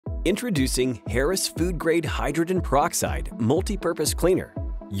Introducing Harris Food Grade Hydrogen Peroxide Multi-Purpose Cleaner,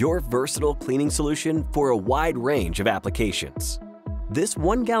 your versatile cleaning solution for a wide range of applications. This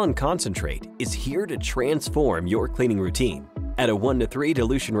 1-gallon concentrate is here to transform your cleaning routine. At a 1:3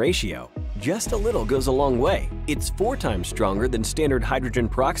 dilution ratio, just a little goes a long way. It's 4 times stronger than standard hydrogen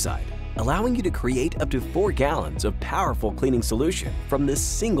peroxide, allowing you to create up to 4 gallons of powerful cleaning solution from this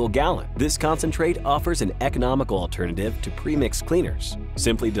single gallon. This concentrate offers an economical alternative to pre-mix cleaners.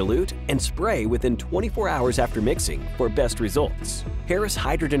 Simply dilute and spray within 24 hours after mixing for best results. Harris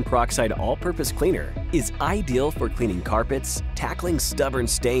Hydrogen Peroxide All-Purpose Cleaner is ideal for cleaning carpets, tackling stubborn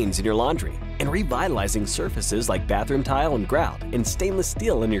stains in your laundry, and revitalizing surfaces like bathroom tile and grout and stainless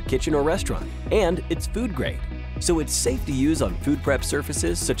steel in your kitchen or restaurant. And it's food grade, so it's safe to use on food prep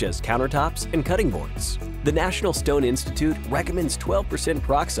surfaces such as countertops and cutting boards. The National Stone Institute recommends 12%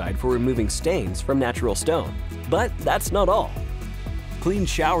 peroxide for removing stains from natural stone. But that's not all. Clean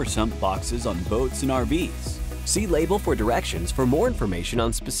shower sump boxes on boats and RVs. See label for directions for more information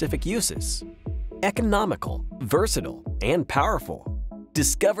on specific uses. Economical, versatile, and powerful.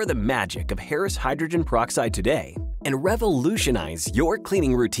 Discover the magic of Harris Hydrogen Peroxide today and revolutionize your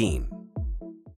cleaning routine.